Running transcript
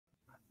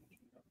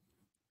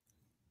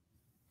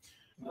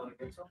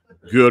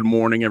Good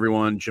morning,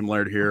 everyone. Jim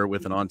Laird here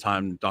with an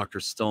on-time Dr.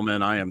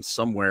 Stillman. I am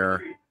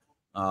somewhere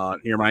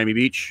near Miami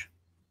Beach,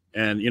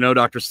 and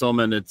Dr.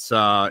 Stillman, it's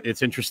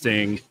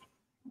interesting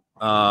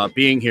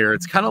being here.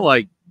 It's kind of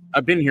like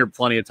I've been here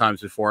plenty of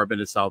times before. I've been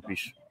to South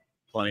Beach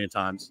plenty of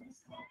times,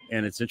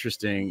 and it's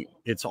interesting.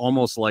 It's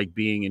almost like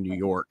being in New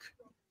York.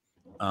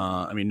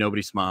 I mean,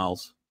 nobody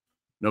smiles,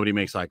 nobody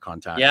makes eye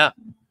contact. Yeah,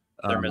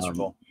 they're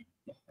miserable.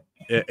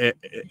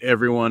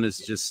 Everyone is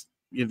just.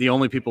 The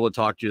only people that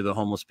talk to you are the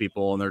homeless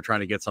people, and they're trying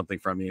to get something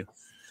from you.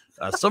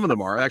 Some of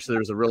them are. Actually,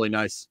 there's a really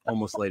nice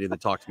homeless lady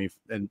that talked to me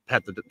and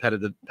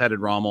petted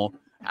Rommel.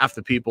 Half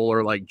the people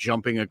are like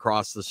jumping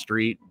across the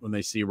street when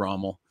they see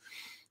Rommel.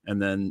 And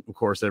then, of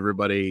course,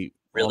 everybody.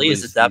 Really?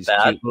 Is it that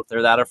bad?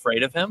 They're that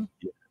afraid of him?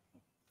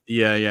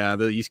 Yeah.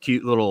 These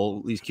cute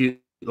little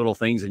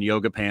things in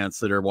yoga pants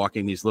that are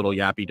walking these little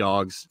yappy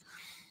dogs.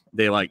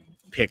 They like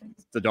pick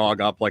the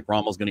dog up like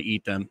Rommel's going to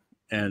eat them.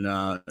 And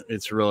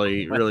it's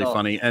really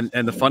funny. And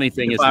the funny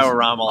thing is, I were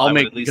Rommel, I'll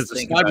make because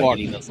the sidewalk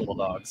eating those little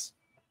dogs.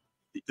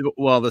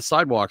 Well, the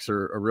sidewalks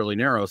are really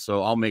narrow,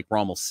 so I'll make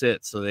Rommel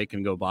sit so they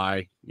can go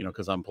by,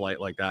 because I'm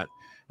polite like that.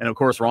 And of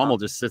course, Rommel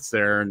just sits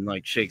there and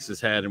like shakes his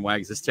head and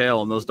wags his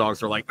tail, and those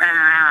dogs are like,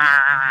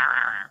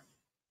 "Arr!"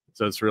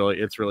 So it's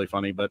really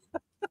funny. But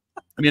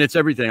I mean, it's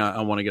everything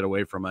I want to get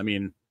away from. I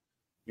mean,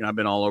 I've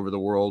been all over the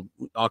world.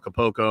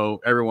 Acapulco,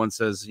 everyone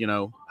says,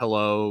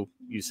 hello.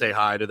 You say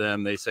hi to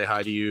them. They say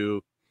hi to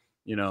you.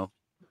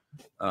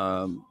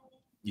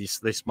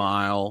 They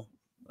smile.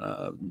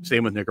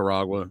 Same with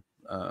Nicaragua.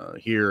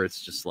 Here,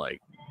 it's just like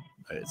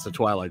it's a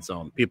twilight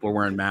zone. People are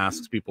wearing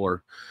masks. People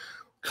are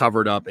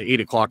covered up at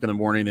 8 o'clock in the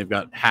morning. They've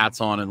got hats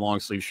on and long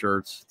sleeve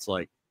shirts. It's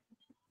like,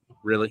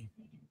 really.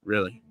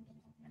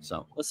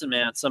 So listen,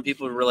 man, some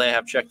people really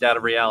have checked out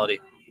of reality.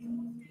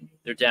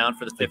 They're down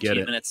for the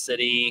 15-minute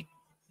city.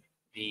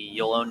 The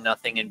you'll own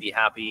nothing and be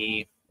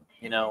happy,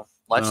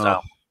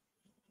 lifestyle.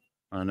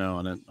 I know,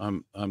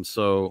 and I'm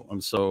so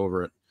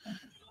over it.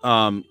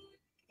 But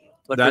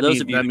for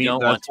those of you who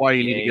don't want, that's why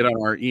you need to get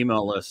on our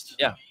email list.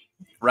 Yeah,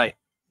 right.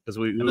 Because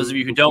those of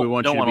you who don't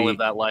want to live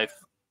that life,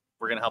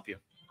 we're going to help you.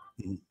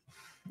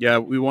 Yeah,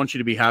 we want you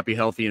to be happy,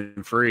 healthy,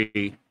 and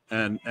free,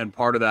 and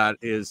part of that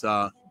is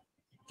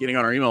getting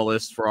on our email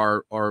list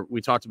for our.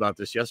 We talked about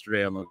this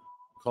yesterday on the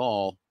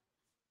call.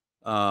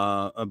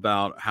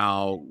 About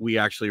how we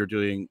actually are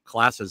doing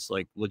classes,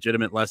 like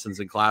legitimate lessons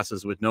and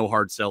classes with no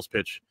hard sales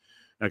pitch.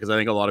 Because I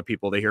think a lot of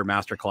people, they hear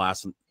master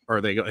class or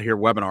they hear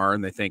webinar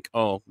and they think,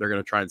 oh, they're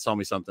going to try and sell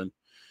me something.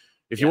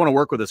 If you want to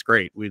work with us,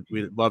 great. We'd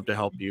love to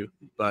help you.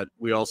 But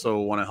we also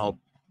want to help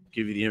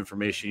give you the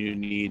information you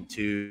need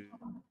to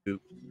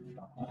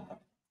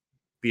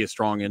be a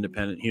strong,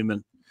 independent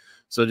human.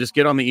 So just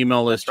get on the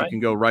email list. You can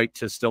go right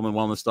to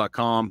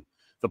stillmanwellness.com.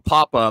 The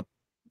pop-up,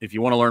 if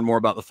you want to learn more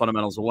about the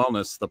fundamentals of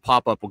wellness, the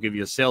pop-up will give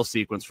you a sales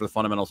sequence for the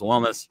fundamentals of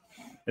wellness.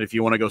 And if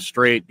you want to go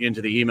straight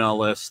into the email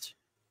list,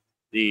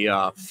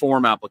 the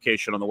form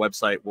application on the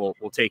website will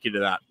take you to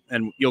that.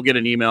 And you'll get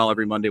an email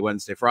every Monday,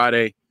 Wednesday,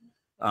 Friday.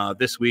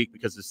 This week,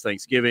 because it's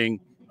Thanksgiving,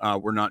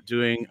 we're not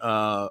doing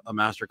a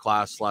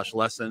masterclass /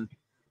 lesson.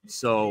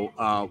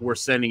 So we're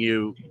sending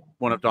you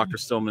one of Dr.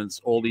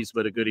 Stillman's oldies,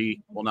 but a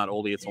goodie. Well, not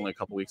oldie. It's only a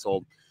couple weeks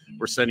old.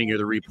 We're sending you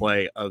the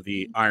replay of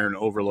the Iron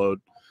Overload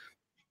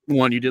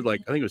one you did,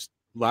 like I think it was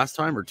last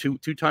time or two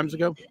times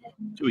ago,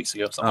 2 weeks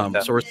ago, something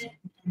like that. So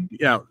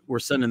we're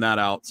sending that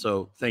out.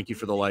 So thank you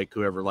for the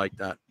whoever liked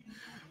that.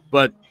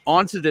 But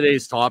on to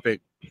today's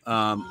topic.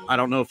 I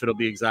don't know if it'll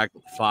be exact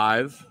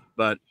 5,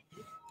 but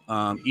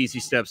easy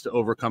steps to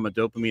overcome a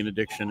dopamine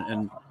addiction.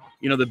 And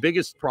the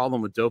biggest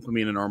problem with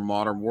dopamine in our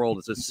modern world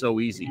is it's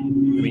so easy. I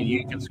mean,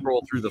 you can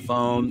scroll through the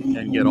phone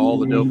and get all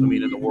the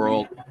dopamine in the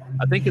world.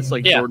 I think it's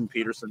like Jordan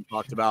Peterson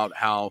talked about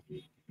how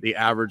the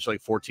average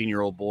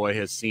 14-year-old boy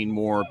has seen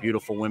more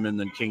beautiful women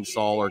than King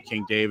Saul or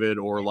King David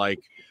or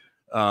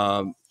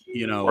or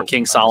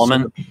King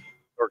Solomon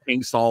or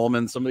King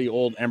Solomon, some of the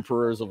old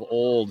emperors of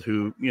old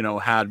who,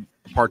 had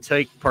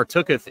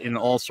partooketh in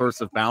all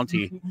sorts of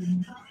bounty,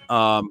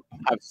 have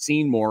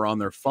seen more on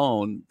their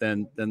phone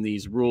than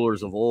these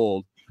rulers of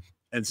old.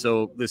 And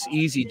so this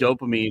easy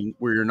dopamine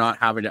where you're not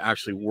having to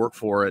actually work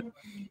for it.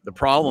 The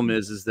problem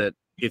is that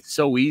it's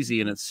so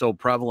easy and it's so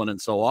prevalent and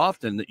so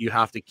often that you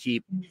have to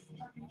keep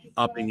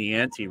upping the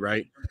ante,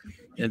 right?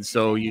 And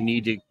so you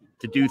need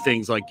to do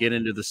things like get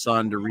into the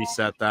sun to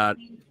reset that,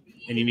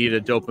 and you need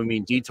a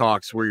dopamine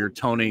detox where you're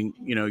toning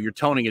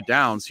it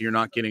down so you're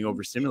not getting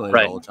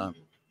overstimulated all the time.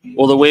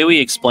 Well, the way we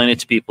explain it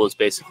to people is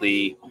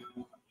basically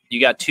you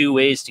got 2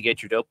 ways to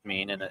get your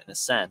dopamine in a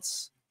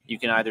sense. You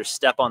can either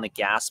step on the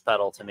gas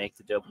pedal to make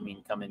the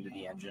dopamine come into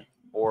the engine,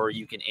 or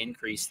you can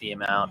increase the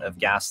amount of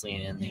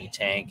gasoline in the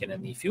tank and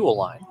in the fuel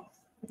line.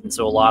 And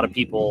so a lot of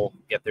people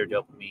get their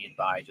dopamine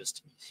by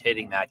just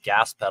hitting that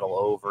gas pedal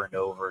over and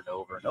over and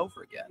over and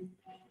over again.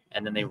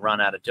 And then they run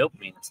out of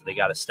dopamine. So they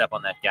got to step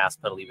on that gas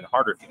pedal even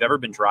harder. If you've ever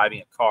been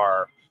driving a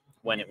car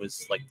when it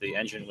was like the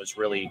engine was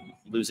really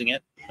losing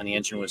it, when the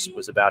engine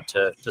was about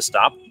to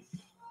stop,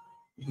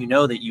 you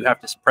know that you have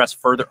to press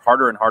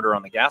harder and harder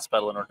on the gas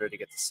pedal in order to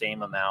get the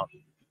same amount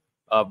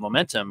of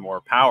momentum or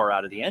power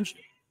out of the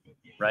engine,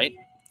 right?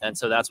 And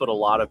so that's what a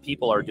lot of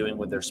people are doing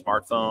with their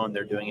smartphone.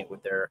 They're doing it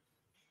with their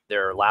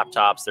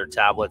laptops, their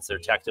tablets, their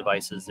tech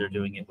devices. They're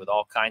doing it with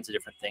all kinds of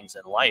different things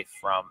in life,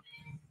 from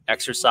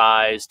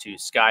exercise to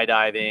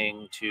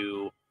skydiving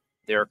to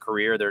their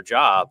career, their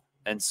job.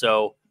 And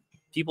so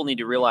people need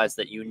to realize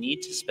that you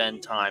need to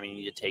spend time, you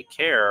need to take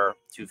care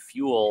to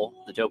fuel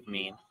the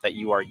dopamine that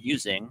you are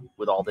using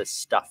with all this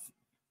stuff.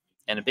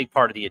 And a big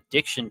part of the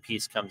addiction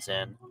piece comes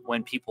in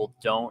when people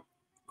don't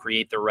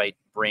create the right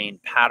brain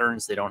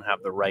patterns. They don't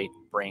have the right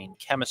brain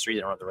chemistry.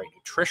 They don't have the right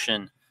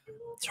nutrition.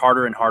 It's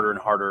harder and harder and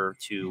harder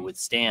to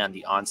withstand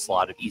the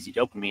onslaught of easy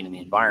dopamine in the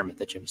environment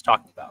that Jim was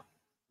talking about.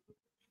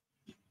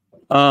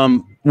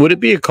 Would it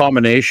be a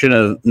combination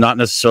of not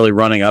necessarily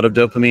running out of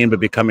dopamine,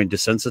 but becoming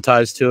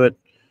desensitized to it?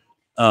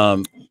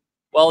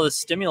 Well, the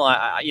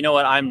stimuli, you know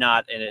what, I'm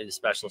not a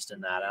specialist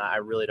in that. And I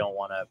really don't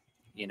want to,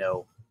 you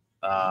know,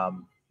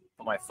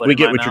 put my foot in my mouth. We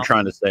get what you're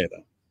trying to say,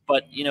 though.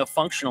 But, you know,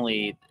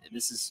 functionally,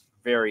 this is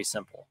very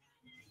simple,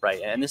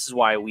 right? And this is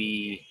why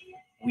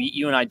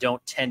you and I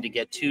don't tend to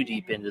get too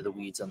deep into the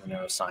weeds on the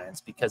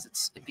neuroscience,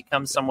 because it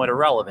becomes somewhat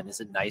irrelevant.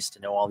 Is it nice to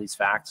know all these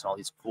facts and all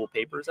these cool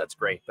papers? That's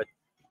great. But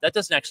that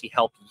doesn't actually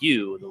help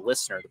you, the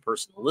listener, the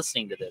person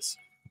listening to this,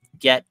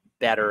 get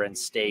better and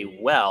stay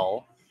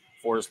well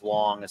for as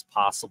long as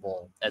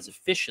possible, as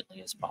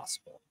efficiently as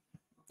possible.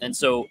 And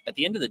so at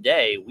the end of the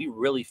day, we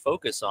really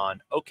focus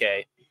on,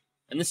 okay,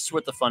 and this is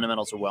what the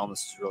fundamentals of wellness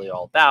is really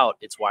all about.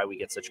 It's why we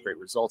get such great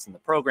results in the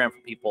program for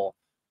people.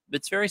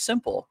 It's very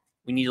simple.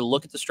 We need to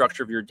look at the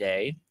structure of your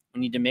day.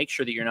 We need to make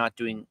sure that you're not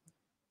doing,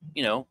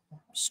 you know,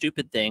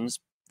 stupid things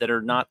that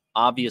are not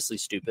obviously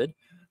stupid.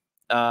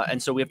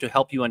 And so we have to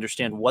help you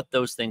understand what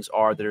those things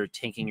are that are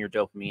taking your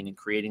dopamine and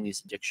creating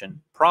these addiction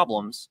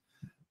problems.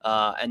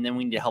 And then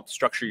we need to help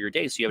structure your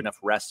day so you have enough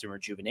rest and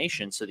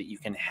rejuvenation so that you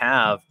can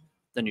have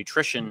the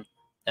nutrition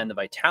and the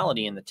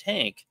vitality in the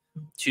tank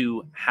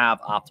to have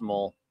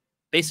optimal,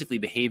 basically,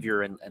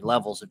 behavior and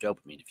levels of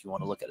dopamine, if you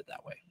want to look at it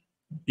that way.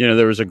 You know,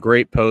 there was a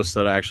great post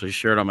that I actually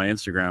shared on my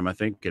Instagram. I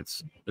think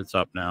it's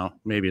up now.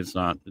 Maybe it's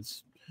not.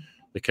 It's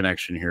the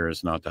connection here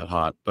is not that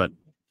hot, but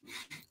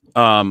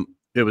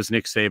it was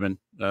Nick Saban,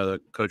 the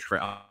coach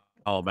for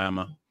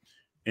Alabama,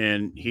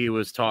 and he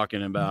was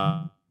talking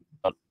about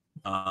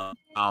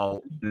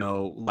how, you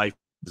know, life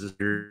is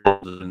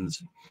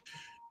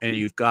and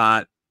you've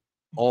got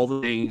all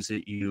the things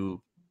that you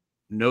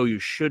know you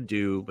should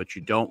do, but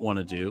you don't want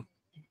to do,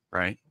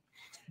 right?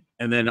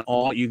 And then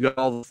you got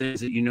all the things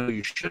that you know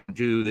you should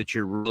do that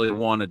you really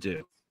want to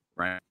do,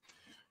 right?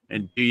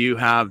 And do you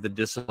have the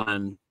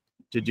discipline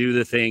to do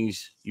the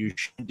things you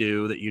should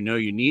do that you know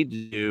you need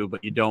to do,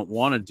 but you don't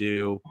want to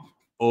do,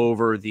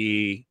 over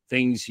the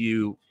things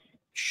you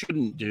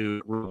shouldn't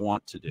do or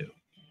want to do,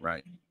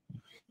 right?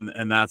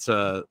 And that's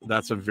a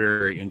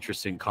very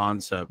interesting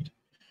concept.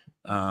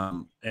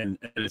 And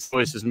its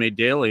choice is made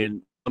daily.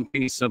 And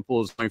something as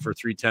simple as going for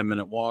 3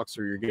 10-minute walks,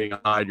 or you're getting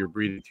outside, you're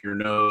breathing through your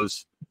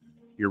nose,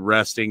 you're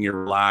resting,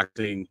 you're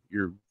relaxing,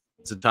 you're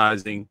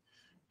sensitizing,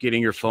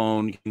 getting your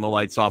phone, getting the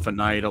lights off at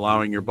night,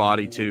 allowing your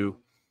body to,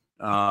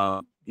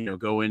 you know,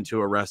 go into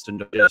a rest and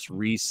digest,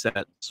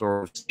 reset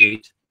sort of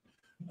state.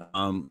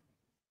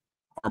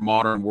 Our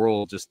modern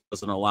world just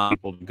doesn't allow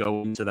people to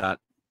go into that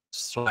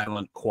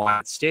silent,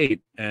 quiet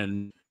state.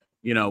 And,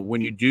 you know,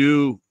 when you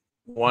do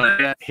want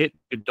to hit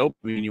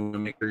dopamine, you want to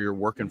make sure you're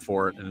working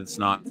for it, and it's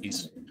not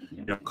these,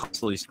 you know,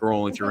 constantly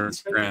scrolling through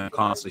Instagram,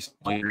 constantly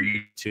scrolling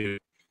through YouTube,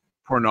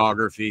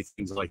 pornography,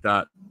 things like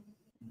that.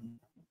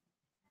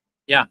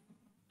 Yeah,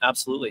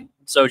 absolutely.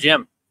 So,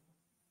 Jim,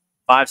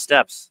 5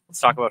 steps. Let's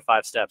talk about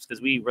 5 steps,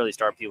 because we really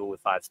start people with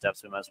 5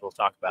 steps. We might as well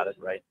talk about it,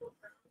 right?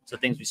 So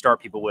things we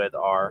start people with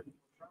are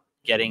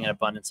getting an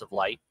abundance of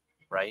light,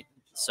 right?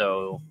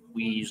 So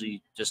we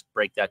usually just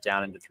break that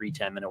down into 3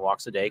 10-minute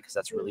walks a day, because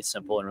that's really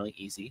simple and really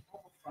easy.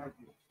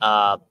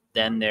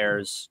 Then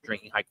there's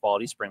drinking high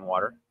quality spring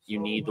water. You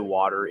need the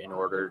water in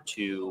order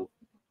to,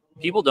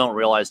 people don't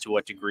realize to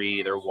what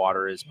degree their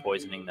water is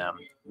poisoning them.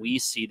 We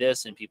see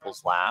this in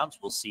people's labs.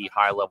 We'll see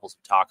high levels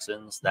of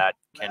toxins that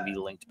can be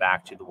linked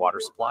back to the water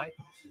supply.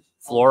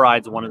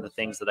 Fluoride is one of the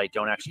things that I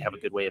don't actually have a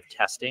good way of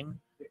testing.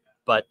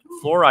 But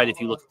fluoride, if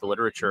you look at the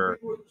literature,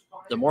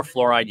 the more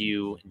fluoride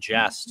you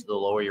ingest, the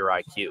lower your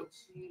IQ,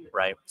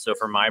 right? So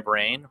for my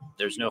brain,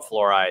 there's no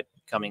fluoride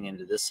coming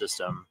into this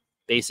system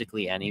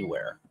basically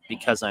anywhere,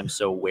 because I'm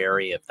so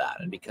wary of that,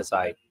 and because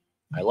I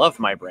love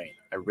my brain.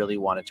 I really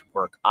want it to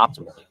work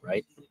optimally,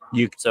 right?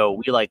 So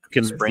we like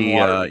spring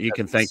water. You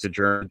can thank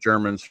the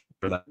Germans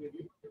for that.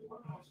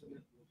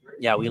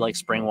 Yeah, we like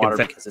spring water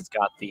because it's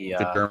got the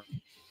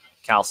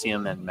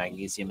calcium and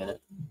magnesium in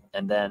it.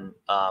 And then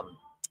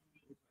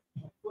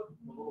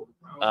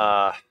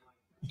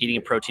eating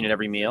a protein at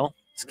every meal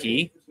is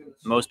key.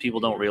 Most people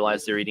don't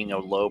realize they're eating a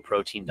low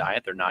protein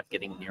diet. They're not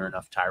getting near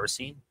enough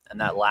tyrosine. And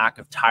that lack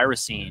of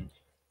tyrosine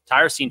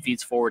Tyrosine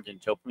feeds forward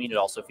into dopamine. It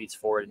also feeds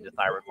forward into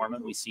thyroid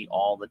hormone. We see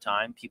all the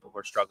time people who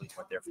are struggling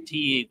with their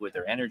fatigue, with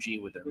their energy,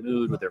 with their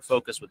mood, with their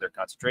focus, with their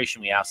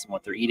concentration. We ask them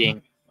what they're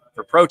eating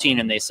for protein,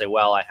 and they say,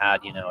 well, I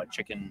had, a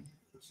chicken,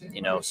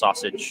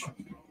 sausage,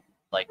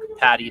 like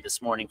patty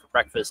this morning for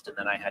breakfast, and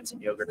then I had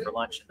some yogurt for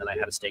lunch, and then I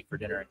had a steak for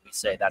dinner. And we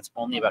say that's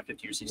only about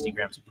 50 or 60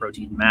 grams of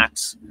protein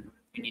max.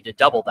 You need to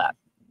double that.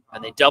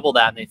 And they double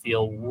that, and they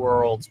feel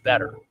worlds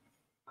better,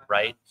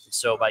 right?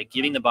 So by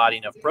giving the body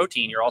enough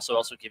protein, you're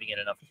also giving it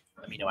enough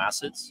amino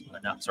acids,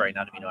 not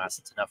amino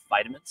acids, enough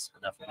vitamins,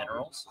 enough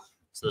minerals.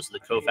 So those are the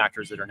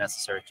cofactors that are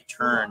necessary to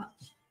turn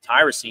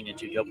tyrosine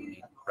into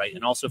dopamine, right?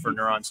 And also for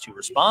neurons to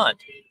respond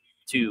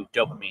to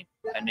dopamine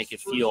and make it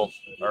feel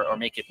or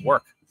make it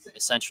work,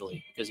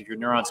 essentially. Because if your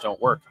neurons don't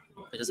work,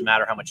 it doesn't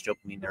matter how much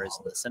dopamine there is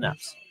in the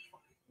synapse.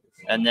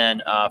 And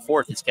then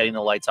fourth is getting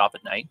the lights off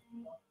at night.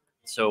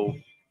 So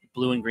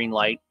blue and green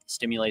light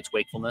stimulates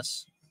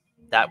wakefulness.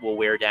 That will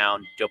wear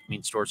down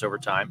dopamine stores over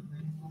time.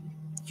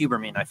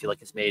 Huberman, I feel like,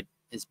 has made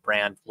his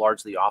brand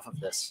largely off of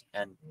this.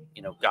 And,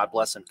 God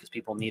bless him, because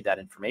people need that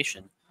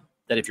information,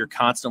 that if you're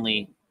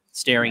constantly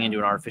staring into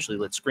an artificially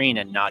lit screen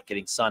and not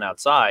getting sun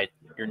outside,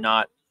 you're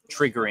not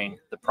triggering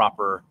the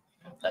proper,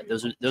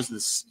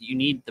 you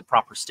need the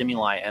proper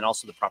stimuli and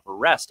also the proper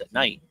rest at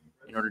night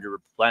in order to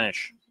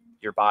replenish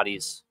your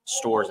body's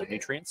stores of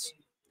nutrients,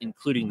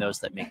 including those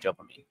that make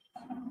dopamine.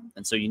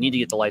 And so you need to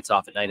get the lights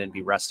off at night and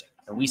be resting.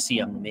 And we see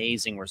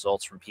amazing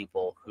results from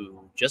people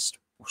who just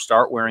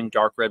start wearing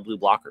dark red blue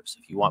blockers.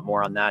 If you want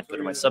more on that, go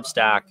to my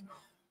Substack.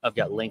 I've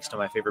got links to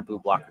my favorite blue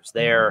blockers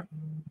there.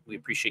 We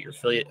appreciate your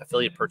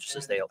affiliate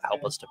purchases. They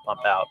help us to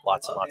pump out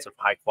lots and lots of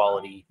high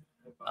quality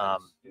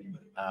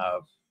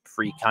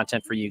free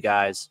content for you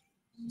guys.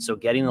 So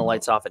getting the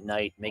lights off at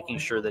night, making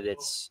sure that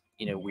it's,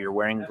 we're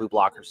wearing blue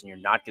blockers and you're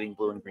not getting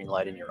blue and green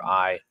light in your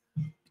eye.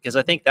 Because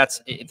I think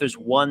if there's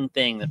one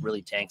thing that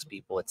really tanks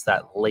people, it's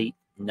that late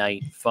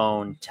night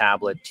phone,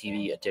 tablet,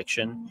 TV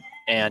addiction.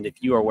 And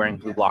if you are wearing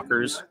blue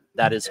blockers,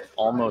 that is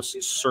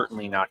almost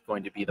certainly not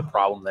going to be the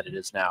problem that it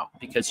is now,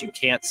 because you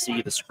can't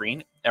see the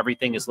screen.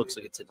 Everything looks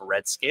like it's in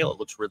red scale. It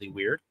looks really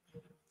weird.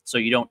 So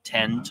you don't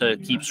tend to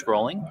keep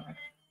scrolling.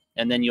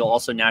 And then you'll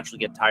also naturally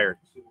get tired.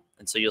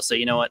 And so you'll say,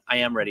 you know what, I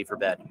am ready for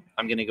bed.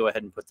 I'm going to go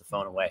ahead and put the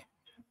phone away.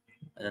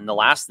 And then the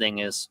last thing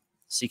is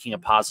seeking a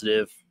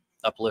positive,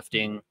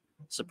 uplifting,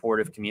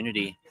 supportive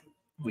community,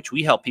 which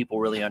we help people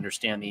really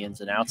understand the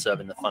ins and outs of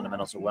and the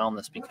fundamentals of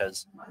wellness,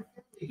 because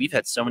we've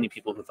had so many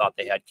people who thought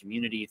they had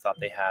community, thought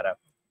they had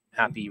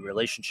happy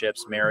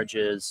relationships,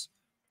 marriages,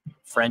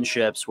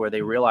 friendships, where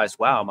they realized,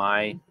 wow,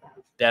 my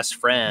best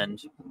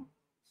friend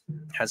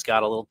has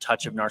got a little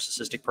touch of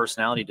narcissistic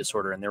personality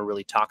disorder and they're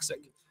really toxic.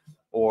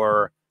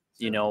 Or,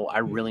 I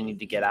really need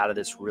to get out of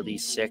this really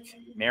sick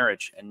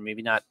marriage, and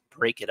maybe not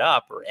break it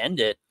up or end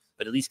it,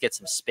 but at least get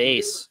some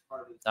space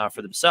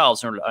for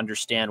themselves in order to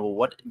understand, well,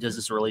 what does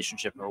this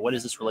relationship, or what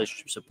is this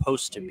relationship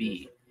supposed to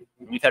be?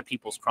 And we've had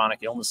people's chronic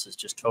illnesses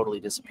just totally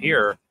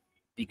disappear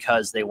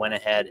because they went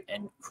ahead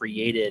and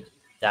created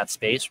that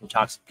space from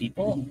toxic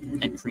people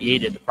and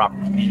created the proper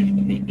community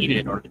that they needed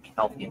in order to be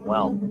healthy and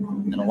well.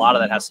 And a lot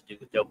of that has to do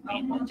with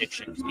dopamine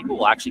addiction, because people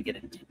will actually get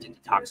addicted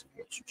to toxic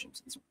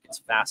relationships. It's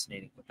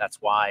fascinating, but that's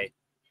why,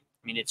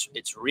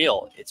 it's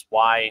real. It's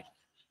why,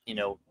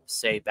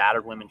 say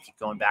battered women keep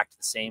going back to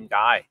the same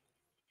guy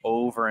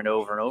over and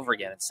over and over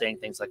again and saying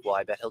things like, well,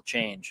 I bet he'll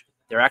change.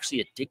 They're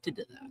actually addicted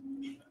to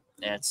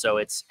that. And so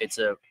it's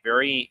a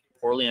very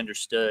poorly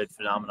understood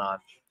phenomenon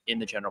in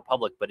the general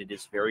public, but it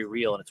is very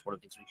real, and it's one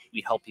of the things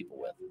we help people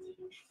with.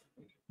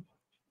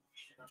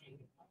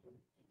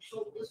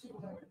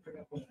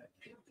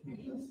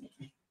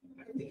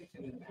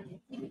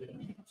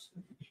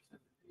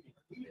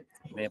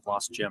 May have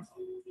lost Jim.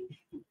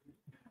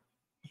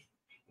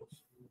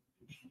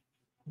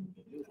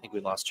 I think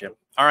we lost Jim.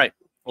 All right.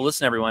 Well,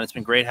 listen, everyone, it's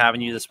been great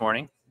having you this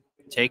morning.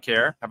 Take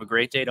care. Have a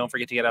great day. Don't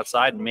forget to get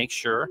outside, and make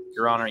sure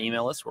you're on our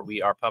email list, where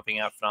we are pumping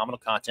out phenomenal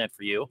content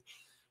for you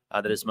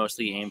that is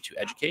mostly aimed to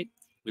educate.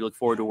 We look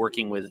forward to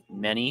working with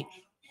many,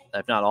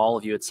 if not all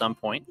of you, at some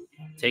point.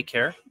 Take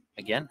care.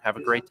 Again, have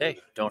a great day.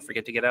 Don't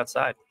forget to get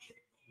outside.